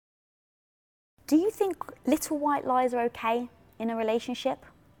do you think little white lies are okay in a relationship?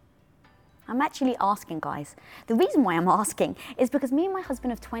 I'm actually asking, guys. The reason why I'm asking is because me and my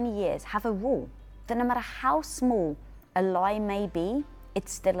husband of 20 years have a rule that no matter how small a lie may be,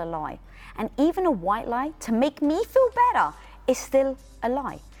 it's still a lie. And even a white lie, to make me feel better, is still a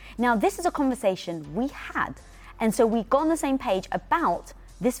lie. Now, this is a conversation we had, and so we got on the same page about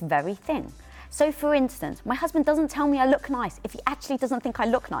this very thing. So for instance, my husband doesn't tell me I look nice if he actually doesn't think I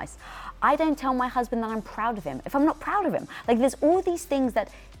look nice. I don't tell my husband that I'm proud of him if I'm not proud of him. Like, there's all these things that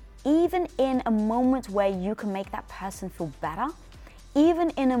even in a moment where you can make that person feel better, even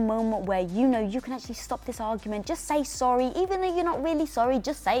in a moment where you know you can actually stop this argument, just say sorry, even though you're not really sorry,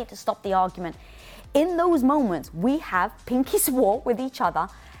 just say it to stop the argument. In those moments, we have pinky swore with each other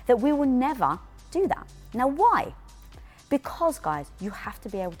that we will never do that. Now, why? Because, guys, you have to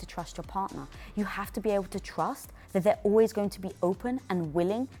be able to trust your partner. You have to be able to trust that they're always going to be open and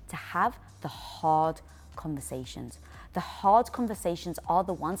willing to have the hard conversations. The hard conversations are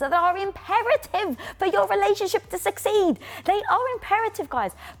the ones that are imperative for your relationship to succeed. They are imperative,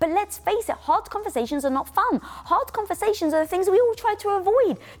 guys. But let's face it, hard conversations are not fun. Hard conversations are the things we all try to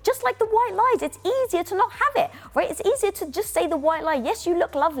avoid. Just like the white lies, it's easier to not have it, right? It's easier to just say the white lie, yes, you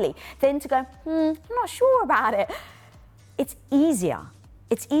look lovely, than to go, I'm not sure about it. It's easier.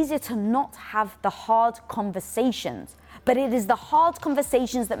 It's easier to not have the hard conversations, but it is the hard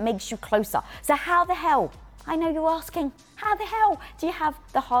conversations that makes you closer. So how the hell? I know you're asking, how the hell do you have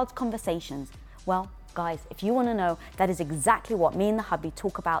the hard conversations? Well, guys, if you want to know, that is exactly what me and the hubby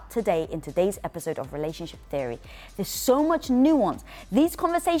talk about today in today's episode of Relationship Theory. There's so much nuance. These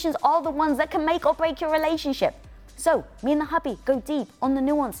conversations are the ones that can make or break your relationship. So me and the hubby go deep on the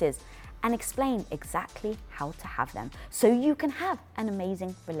nuances and explain exactly how to have them so you can have an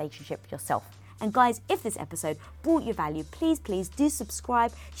amazing relationship yourself. And guys, if this episode brought you value, please do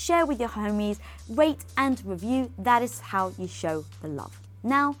subscribe, share with your homies, rate and review. That is how you show the love.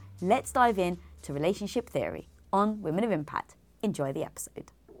 Now, let's dive in to Relationship Theory on Women of Impact. Enjoy the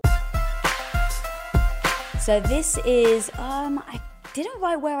episode. So this is, I didn't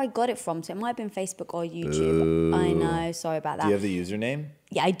write where I got it from, so it might have been Facebook or YouTube. Ooh. I know, sorry about that. Do you have the username?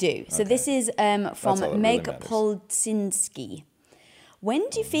 Yeah, I do. So this is from Meg Polzinski. When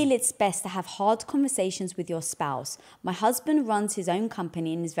do you feel it's best to have hard conversations with your spouse? My husband runs his own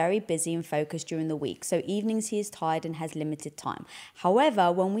company and is very busy and focused during the week, so evenings he is tired and has limited time.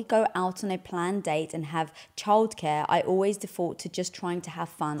 However, when we go out on a planned date and have childcare, I always default to just trying to have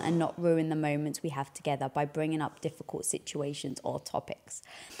fun and not ruin the moments we have together by bringing up difficult situations or topics.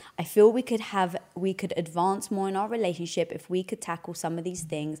 I feel we could advance more in our relationship if we could tackle some of these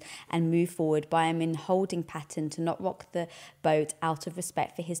things and move forward, but I'm in holding pattern to not rock the boat out of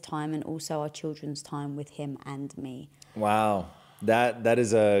respect for his time and also our children's time with him and me. Wow. That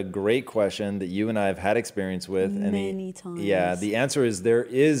is a great question that you and I have had experience with. Many times. Yeah, the answer is there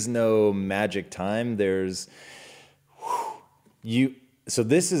is no magic time. So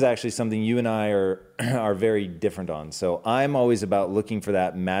this is actually something you and I are very different on. So I'm always about looking for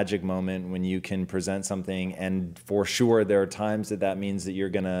that magic moment when you can present something, and for sure there are times that means that you're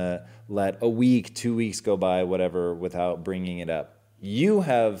gonna let a week, 2 weeks go by, whatever, without bringing it up. You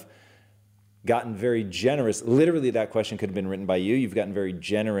have gotten very generous. Literally, that question could have been written by you. You've gotten very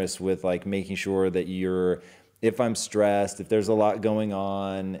generous with like making sure that if I'm stressed, if there's a lot going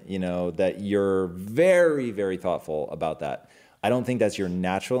on, that you're very, very thoughtful about that. I don't think that's your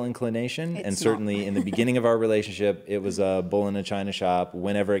natural inclination. And certainly in the beginning of our relationship, it was a bull in a china shop.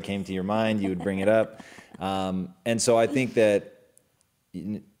 Whenever it came to your mind, you would bring it up. And so I think that,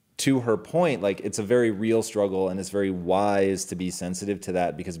 to her point, like, it's a very real struggle, and it's very wise to be sensitive to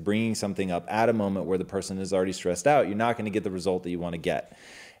that, because bringing something up at a moment where the person is already stressed out, you're not going to get the result that you want to get.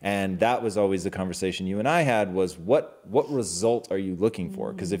 And that was always the conversation you and I had, was what result are you looking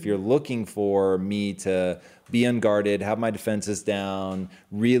for? Because if you're looking for me to be unguarded, have my defenses down,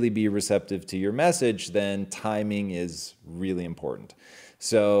 really be receptive to your message, then timing is really important.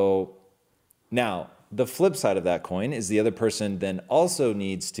 So now, the flip side of that coin is the other person then also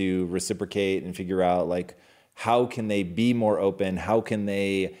needs to reciprocate and figure out, like, how can they be more open? How can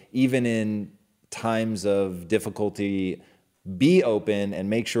they, even in times of difficulty, be open and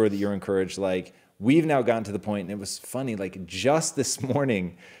make sure that you're encouraged? Like, we've now gotten to the point, and it was funny, like just this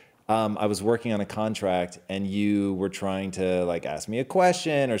morning, I was working on a contract and you were trying to like ask me a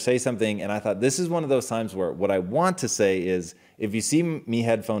question or say something. And I thought, this is one of those times where what I want to say is, if you see me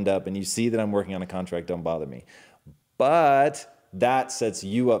headphoned up and you see that I'm working on a contract, don't bother me. But that sets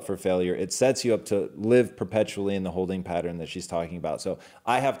you up for failure. It sets you up to live perpetually in the holding pattern that she's talking about. So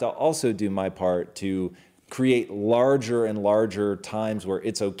I have to also do my part to create larger and larger times where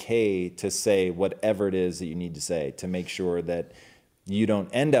it's okay to say whatever it is that you need to say, to make sure that you don't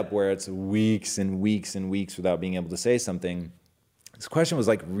end up where it's weeks and weeks and weeks without being able to say something. This question was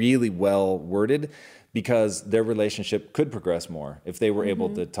like really well worded because their relationship could progress more if they were able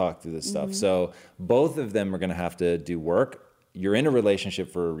to talk through this stuff. So both of them are going to have to do work. You're in a relationship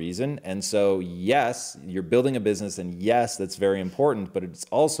for a reason. And so, yes, you're building a business, and yes, that's very important, but it's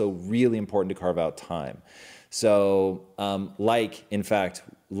also really important to carve out time. So, in fact,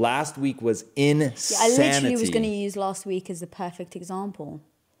 last week was insanity. I literally was going to use last week as the perfect example.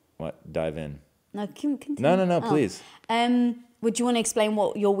 What? Dive in. No, continue. No, please. Would you want to explain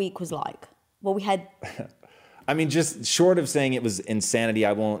what your week was like? What we had... I mean, just short of saying it was insanity,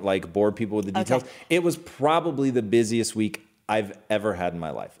 I won't like bore people with the details. Okay. It was probably the busiest week I've ever had in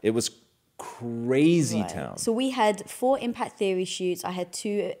my life. It was crazy town. So we had 4 Impact Theory shoots. I had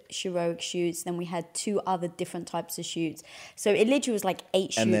 2 Sheroic shoots. Then we had 2 other different types of shoots. So it literally was like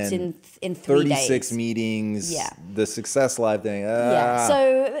 8 shoots in 3 days. 36 meetings. Yeah. The Success Live thing. Yeah.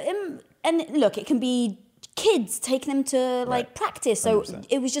 So, and look, it can be kids, taking them to like practice. So 100%.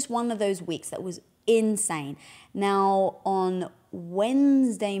 It was just one of those weeks that was insane. Now on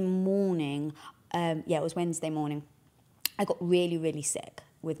Wednesday morning, it was Wednesday morning, I got really, really sick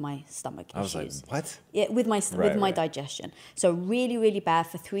with my stomach issues. I was like, what? Yeah, with my digestion. So really, really bad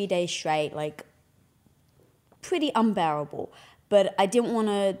for 3 days straight, like pretty unbearable. But I didn't want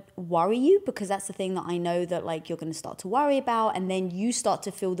to worry you, because that's the thing that I know that like you're going to start to worry about. And then you start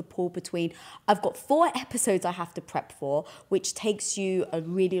to feel the pull between, I've got 4 episodes I have to prep for, which takes you a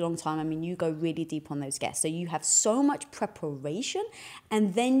really long time. I mean, you go really deep on those guests. So you have so much preparation,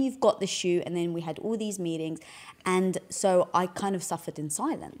 and then you've got the shoot, and then we had all these meetings. And so I kind of suffered in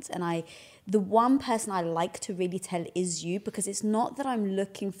silence. And the one person I like to really tell is you, because it's not that I'm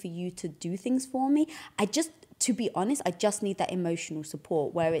looking for you to do things for me. To be honest, I just need that emotional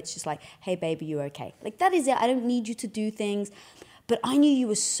support where it's just like, hey, baby, you okay? Like, that is it. I don't need you to do things. But I knew you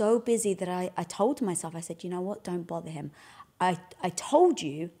were so busy that I told myself, I said, you know what? Don't bother him. I told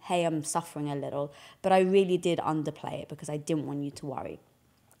you, hey, I'm suffering a little, but I really did underplay it because I didn't want you to worry.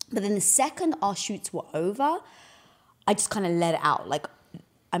 But then the second our shoots were over, I just kind of let it out. Like,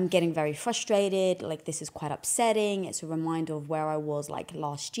 I'm getting very frustrated, like this is quite upsetting. It's a reminder of where I was like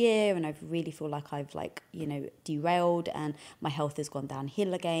last year, and I really feel like I've like, derailed and my health has gone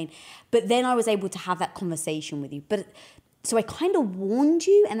downhill again. But then I was able to have that conversation with you. So I kind of warned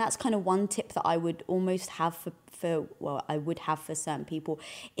you, and that's kind of one tip that I would almost have I would have for certain people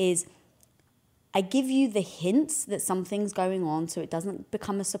is I give you the hints that something's going on so it doesn't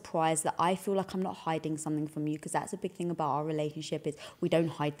become a surprise, that I feel like I'm not hiding something from you, because that's a big thing about our relationship is we don't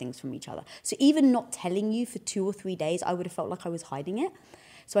hide things from each other. So even not telling you for 2 or 3 days, I would have felt like I was hiding it.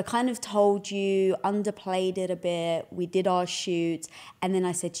 So I kind of told you, underplayed it a bit. We did our shoots. And then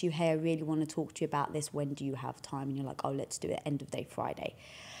I said to you, hey, I really want to talk to you about this. When do you have time? And you're like, oh, let's do it end of day Friday.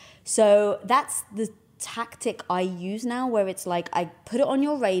 So that's the tactic I use now, where it's like I put it on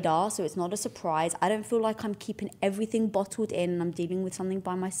your radar so it's not a surprise. I don't feel like I'm keeping everything bottled in and I'm dealing with something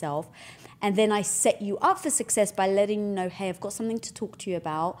by myself. And then I set you up for success by letting you know, hey, I've got something to talk to you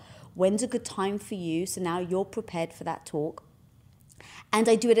about. When's a good time for you? So now you're prepared for that talk. And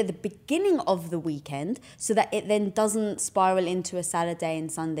I do it at the beginning of the weekend so that it then doesn't spiral into a Saturday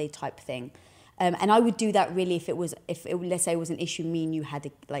and Sunday type thing. And I would do that really if let's say it was an issue me and you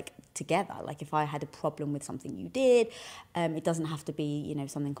had like together. Like if I had a problem with something you did, it doesn't have to be,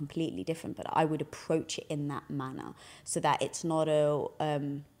 something completely different, but I would approach it in that manner so that it's not a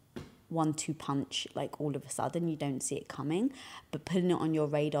 1-2 punch, like all of a sudden you don't see it coming, but putting it on your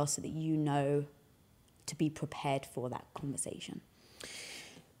radar so that you know to be prepared for that conversation.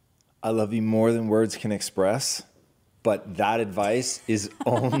 I love you more than words can express. But that advice is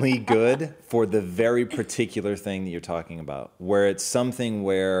only good for the very particular thing that you're talking about, where it's something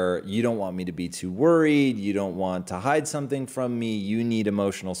where you don't want me to be too worried, you don't want to hide something from me, you need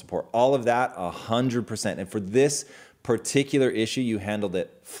emotional support. All of that, 100%. And for this particular issue, you handled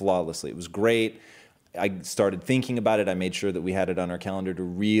it flawlessly. It was great. I started thinking about it. I made sure that we had it on our calendar to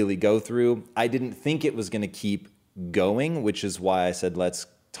really go through. I didn't think it was going to keep going, which is why I said, let's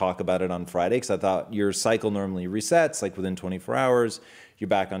talk about it on Friday, because I thought your cycle normally resets like within 24 hours, you're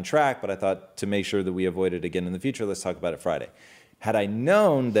back on track. But I thought to make sure that we avoid it again in the future, let's talk about it Friday. Had I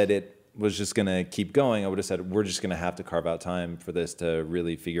known that it was just going to keep going, I would have said, we're just going to have to carve out time for this to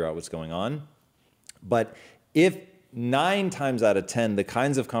really figure out what's going on. But if 9 times out of 10, the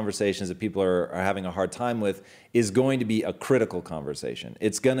kinds of conversations that people are having a hard time with is going to be a critical conversation.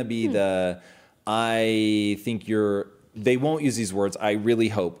 It's going to be I think you're they won't use these words, I really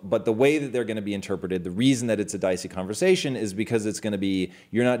hope, but the way that they're going to be interpreted, the reason that it's a dicey conversation is because it's going to be,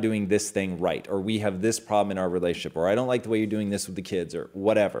 you're not doing this thing right, or we have this problem in our relationship, or I don't like the way you're doing this with the kids, or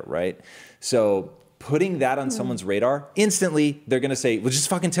whatever, right? So putting that on someone's radar, instantly they're going to say, well, just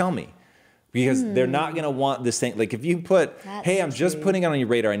fucking tell me. Because they're not going to want this thing. Like if you put, hey, I'm just putting it on your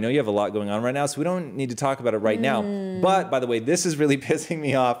radar. I know you have a lot going on right now, so we don't need to talk about it right now. But by the way, this is really pissing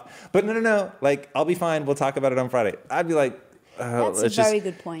me off. But no. Like, I'll be fine. We'll talk about it on Friday. I'd be like, that's a very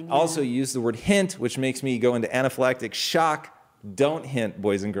good point. Yeah. Also use the word hint, which makes me go into anaphylactic shock. Don't hint,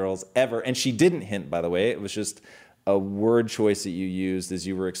 boys and girls, ever. And she didn't hint, by the way. It was just a word choice that you used as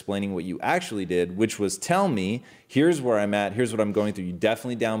you were explaining what you actually did, which was tell me, here's where I'm at, here's what I'm going through. You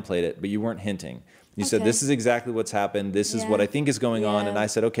definitely downplayed it, but you weren't hinting. You said, this is exactly what's happened. This is what I think is going on. And I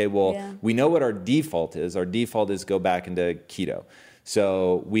said, okay, well, we know what our default is. Our default is go back into keto.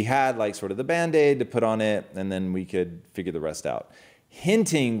 So we had like sort of the Band-Aid to put on it, and then we could figure the rest out.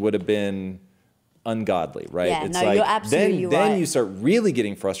 Hinting would have been ungodly, right? Yeah, it's you're absolutely right. Then you start really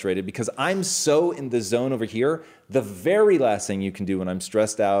getting frustrated because I'm so in the zone over here. The very last thing you can do when I'm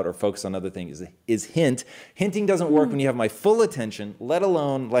stressed out or focused on other things is hint. Hinting doesn't work when you have my full attention, let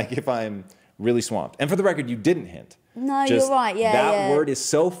alone like if I'm really swamped. And for the record, you didn't hint. No, you're right. Yeah, that word is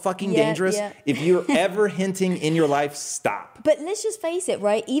so fucking dangerous. Yeah. If you're ever hinting in your life, stop. But let's just face it,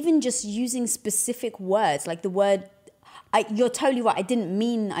 right? Even just using specific words, like the word, you're totally right. I didn't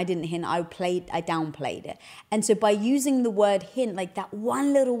mean I didn't hint. I downplayed it. And so by using the word hint, like that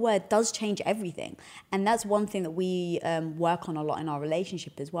one little word does change everything. And that's one thing that we work on a lot in our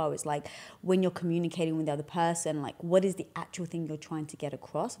relationship as well. It's like when you're communicating with the other person, like what is the actual thing you're trying to get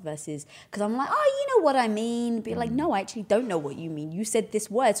across versus, because I'm like, oh, you know what I mean. But you're like, no, I actually don't know what you mean. You said this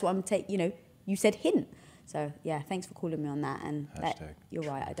word, so I'm you said hint. So yeah, thanks for calling me on that. And you're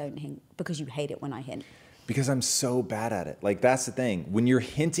right, I don't hint because you hate it when I hint. Because I'm so bad at it. Like, that's the thing. When you're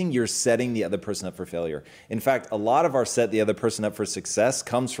hinting, you're setting the other person up for failure. In fact, a lot of our set the other person up for success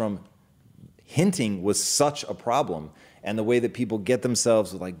comes from hinting was such a problem. And the way that people get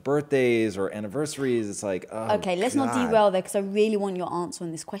themselves with like birthdays or anniversaries, it's like, oh, okay, let's not derail there because I really want your answer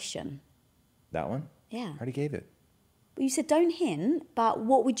on this question. That one? Yeah. I already gave it. Well, you said don't hint, but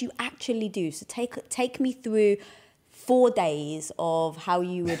what would you actually do? So take me through 4 days of how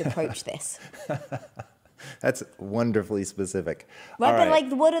you would approach this. That's wonderfully specific. Right, but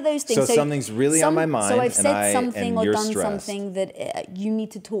like, what are those things? So something's really on my mind. So I've said something or done stressed. something that you need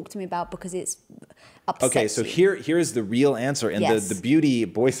to talk to me about because it's upsets Okay, so you. here's the real answer. And the beauty,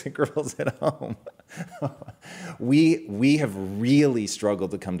 boys and girls at home, we have really struggled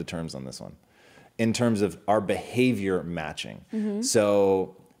to come to terms on this one in terms of our behavior matching. Mm-hmm.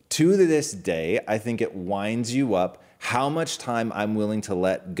 So to this day, I think it winds you up how much time I'm willing to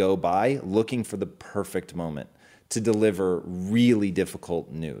let go by looking for the perfect moment to deliver really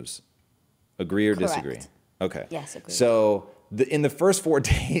difficult news. Agree or Correct. Disagree? Okay. Yes, agree. So in the first 4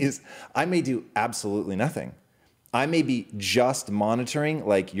 days, I may do absolutely nothing. I may be just monitoring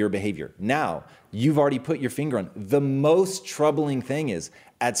like your behavior. Now, you've already put your finger on. The most troubling thing is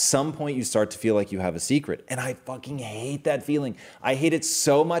at some point you start to feel like you have a secret. And I fucking hate that feeling. I hate it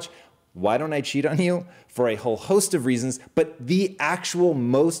so much. Why don't I cheat on you? For a whole host of reasons, but the actual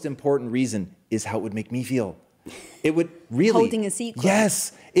most important reason is how it would make me feel. It would really... Holding a secret.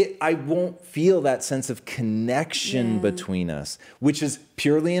 Yes. I won't feel that sense of connection between us, which is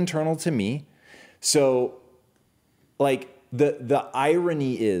purely internal to me. So, like, the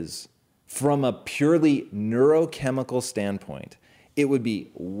irony is, from a purely neurochemical standpoint, it would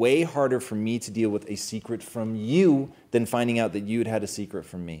be way harder for me to deal with a secret from you than finding out that you'd had a secret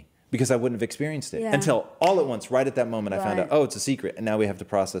from me. Because I wouldn't have experienced it until all at once, right at that moment, I found out, oh, it's a secret, and now we have to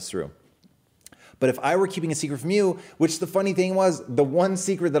process through. But if I were keeping a secret from you, which the funny thing was, the one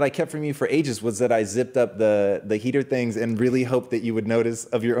secret that I kept from you for ages was that I zipped up the heater things and really hoped that you would notice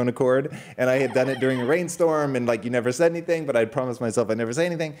of your own accord. And I had done it during a rainstorm, and like you never said anything, but I'd promised myself I'd never say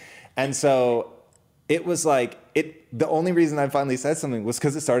anything. And so it was like, the only reason I finally said something was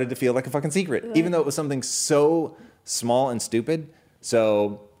because it started to feel like a fucking secret, even though it was something so small and stupid.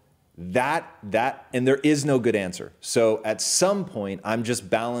 So... That, and there is no good answer. So at some point, I'm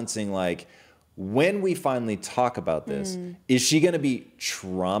just balancing like, when we finally talk about this, is she going to be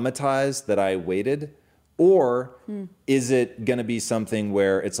traumatized that I waited? Or is it going to be something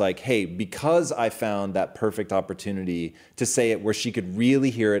where it's like, hey, because I found that perfect opportunity to say it where she could really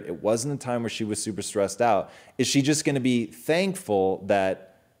hear it, it wasn't a time where she was super stressed out. Is she just going to be thankful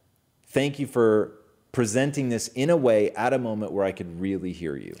that, thank you for presenting this in a way at a moment where I could really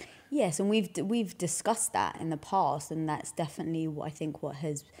hear you? Yes, and we've discussed that in the past, and that's definitely what I think what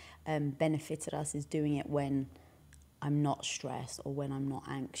has benefited us is doing it when I'm not stressed or when I'm not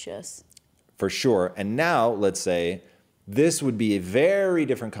anxious. For sure. And now, let's say, this would be a very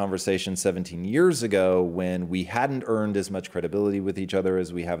different conversation 17 years ago when we hadn't earned as much credibility with each other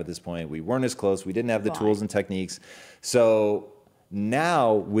as we have at this point. We weren't as close. We didn't have the tools and techniques. So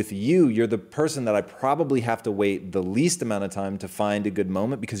now with you, you're the person that I probably have to wait the least amount of time to find a good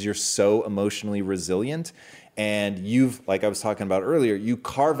moment because you're so emotionally resilient. And you've, like I was talking about earlier, you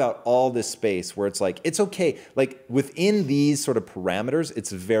carve out all this space where it's like, it's okay. Like within these sort of parameters,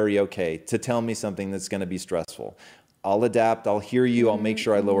 it's very okay to tell me something that's going to be stressful. I'll adapt. I'll hear you. I'll make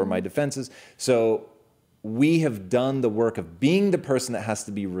sure I lower my defenses. So we have done the work of being the person that has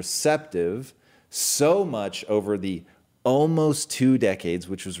to be receptive so much over the almost 2 decades,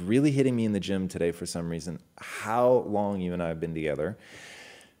 which was really hitting me in the gym today for some reason, how long you and I have been together.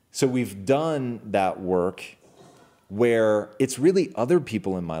 So we've done that work where it's really other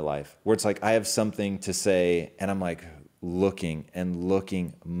people in my life, where it's like I have something to say and I'm like looking and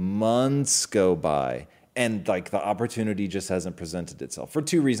looking, months go by. And like the opportunity just hasn't presented itself for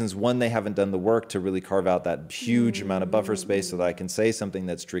 2 reasons. One, they haven't done the work to really carve out that huge amount of buffer space so that I can say something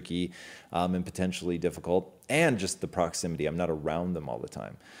that's tricky and potentially difficult. And just the proximity. I'm not around them all the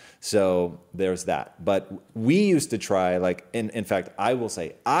time. So there's that. But we used to try, like, in fact, I will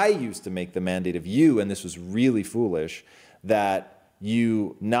say, I used to make the mandate of you, and this was really foolish, that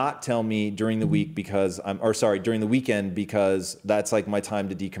you not tell me during the week because during the weekend because that's like my time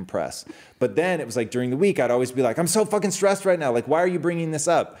to decompress. But then it was like during the week, I'd always be like, I'm so fucking stressed right now. Like, why are you bringing this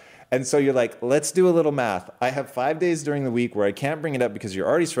up? And so you're like, let's do a little math. I have 5 days during the week where I can't bring it up because you're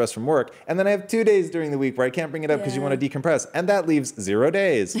already stressed from work. And then I have 2 days during the week where I can't bring it up because you want to decompress. And that leaves 0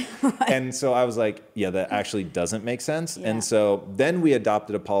 days. Right. And so I was like, yeah, that actually doesn't make sense. Yeah. And so then we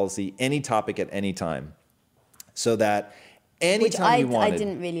adopted a policy, any topic at any time. So that anytime you wanted. I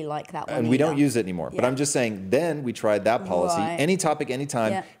didn't really like that one. And we don't use it anymore. Yeah. But I'm just saying, then we tried that policy. Right. Any topic,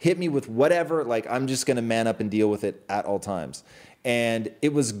 anytime. Hit me with whatever. Like, I'm just going to man up and deal with it at all times. And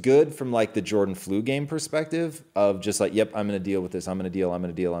it was good from like the Jordan flu game perspective of just like, yep, I'm going to deal with this. I'm going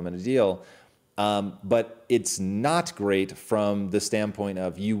to deal. But it's not great from the standpoint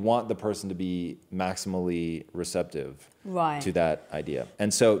of you want the person to be maximally receptive to that idea.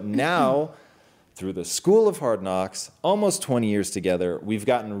 And so now, through the School of Hard Knocks, almost 20 years together, we've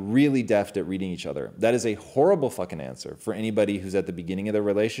gotten really deft at reading each other. That is a horrible fucking answer for anybody who's at the beginning of their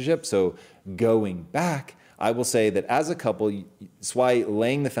relationship. So going back, I will say that as a couple, it's why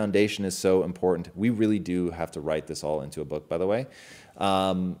laying the foundation is so important. We really do have to write this all into a book, by the way.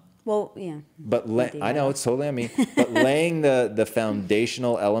 Well, yeah. But I know it's totally on me. But laying the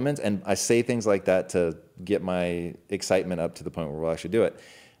foundational elements, and I say things like that to get my excitement up to the point where we'll actually do it.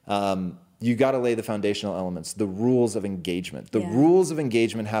 You got to lay the foundational elements, the rules of engagement. The rules of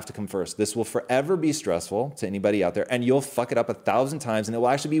engagement have to come first. This will forever be stressful to anybody out there, and you'll fuck it up 1,000 times, and it will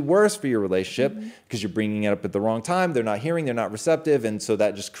actually be worse for your relationship because you're bringing it up at the wrong time. They're not hearing, they're not receptive, and so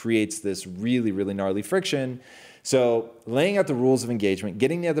that just creates this really, really gnarly friction. So laying out the rules of engagement,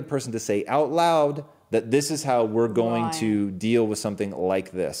 getting the other person to say out loud that this is how we're going to deal with something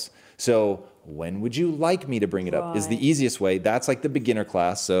like this. So when would you like me to bring it up is the easiest way. That's like the beginner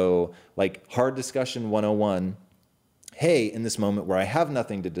class. So like hard discussion 101. Hey, in this moment where I have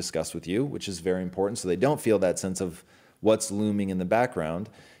nothing to discuss with you, which is very important so they don't feel that sense of what's looming in the background.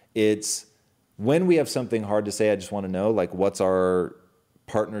 It's when we have something hard to say, I just want to know, like, what's our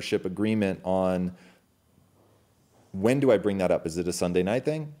partnership agreement on when do I bring that up? Is it a Sunday night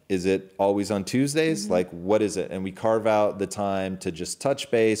thing? Is it always on Tuesdays? Like, what is it? And we carve out the time to just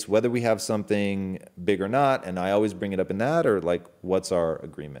touch base, whether we have something big or not. And I always bring it up in that, or like, what's our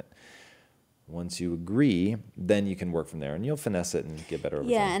agreement? Once you agree, then you can work from there and you'll finesse it and get better over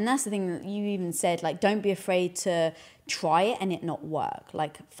time. Yeah, and that's the thing that you even said, like, don't be afraid to try it and it not work.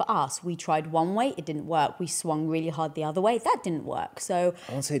 Like, for us, we tried one way, it didn't work. We swung really hard the other way, that didn't work. So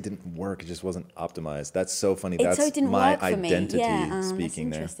I won't say it didn't work, it just wasn't optimized. That's so funny. That's my identity speaking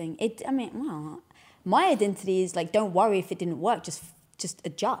there. Interesting. My identity is like, don't worry if it didn't work, just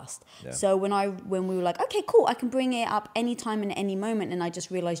adjust. Yeah. So when we were like, okay, cool, I can bring it up anytime in any moment, and I just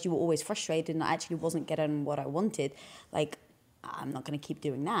realized you were always frustrated and I actually wasn't getting what I wanted, like, I'm not going to keep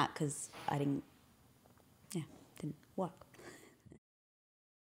doing that because didn't work.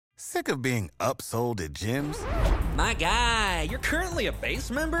 Sick of being upsold at gyms? My guy, you're currently a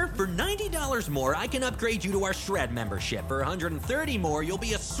base member. For $90 more, I can upgrade you to our Shred membership. For $130 more, you'll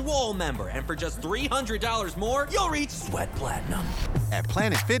be a Swole member. And for just $300 more, you'll reach Sweat Platinum. At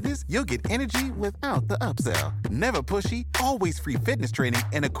Planet Fitness, you'll get energy without the upsell. Never pushy, always free fitness training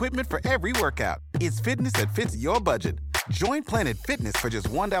and equipment for every workout. It's fitness that fits your budget. Join Planet Fitness for just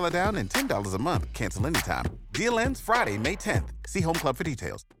 $1 down and $10 a month. Cancel anytime. Deal ends Friday, May 10th. See Home Club for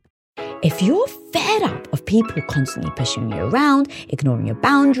details. If you're fed up of people constantly pushing you around, ignoring your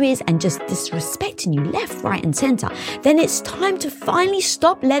boundaries, and just disrespecting you left, right, and center, then it's time to finally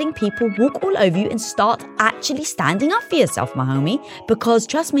stop letting people walk all over you and start actually standing up for yourself, my homie. Because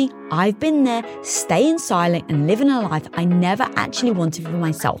trust me, I've been there, staying silent and living a life I never actually wanted for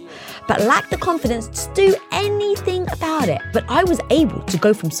myself, but lacked the confidence to do anything about it. But I was able to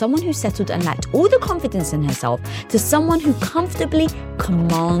go from someone who settled and lacked all the confidence in herself to someone who comfortably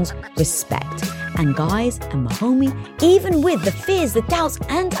commands respect. And guys, and my homie, even with the fears, the doubts,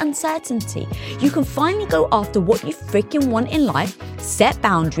 and uncertainty, you can finally go after what you freaking want in life, set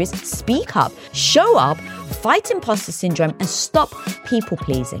boundaries, speak up, show up, fight imposter syndrome, and stop people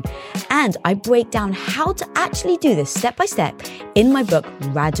pleasing. And I break down how to actually do this step by step in my book,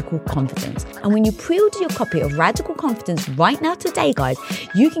 Radical Confidence. And when you pre-order your copy of Radical Confidence right now today, guys,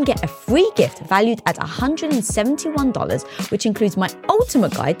 you can get a free gift valued at $171, which includes my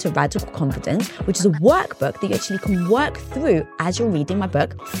ultimate guide to Radical Confidence, which is a workbook that you actually can work through as you're reading my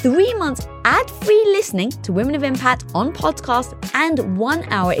book, 3 months ad-free listening to Women of Impact on podcast, and 1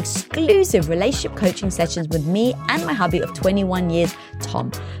 hour exclusive relationship coaching sessions with me and my hubby of 21 years,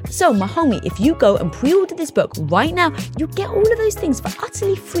 Tom. So, my homie, if you go and pre-order this book right now, you get all of those things for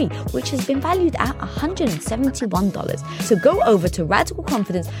utterly free, which has been valued at $171. So go over to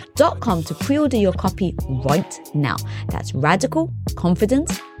radicalconfidence.com to pre-order your copy right now. That's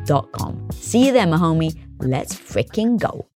radicalconfidence.com. See you there, my homie. Let's freaking go.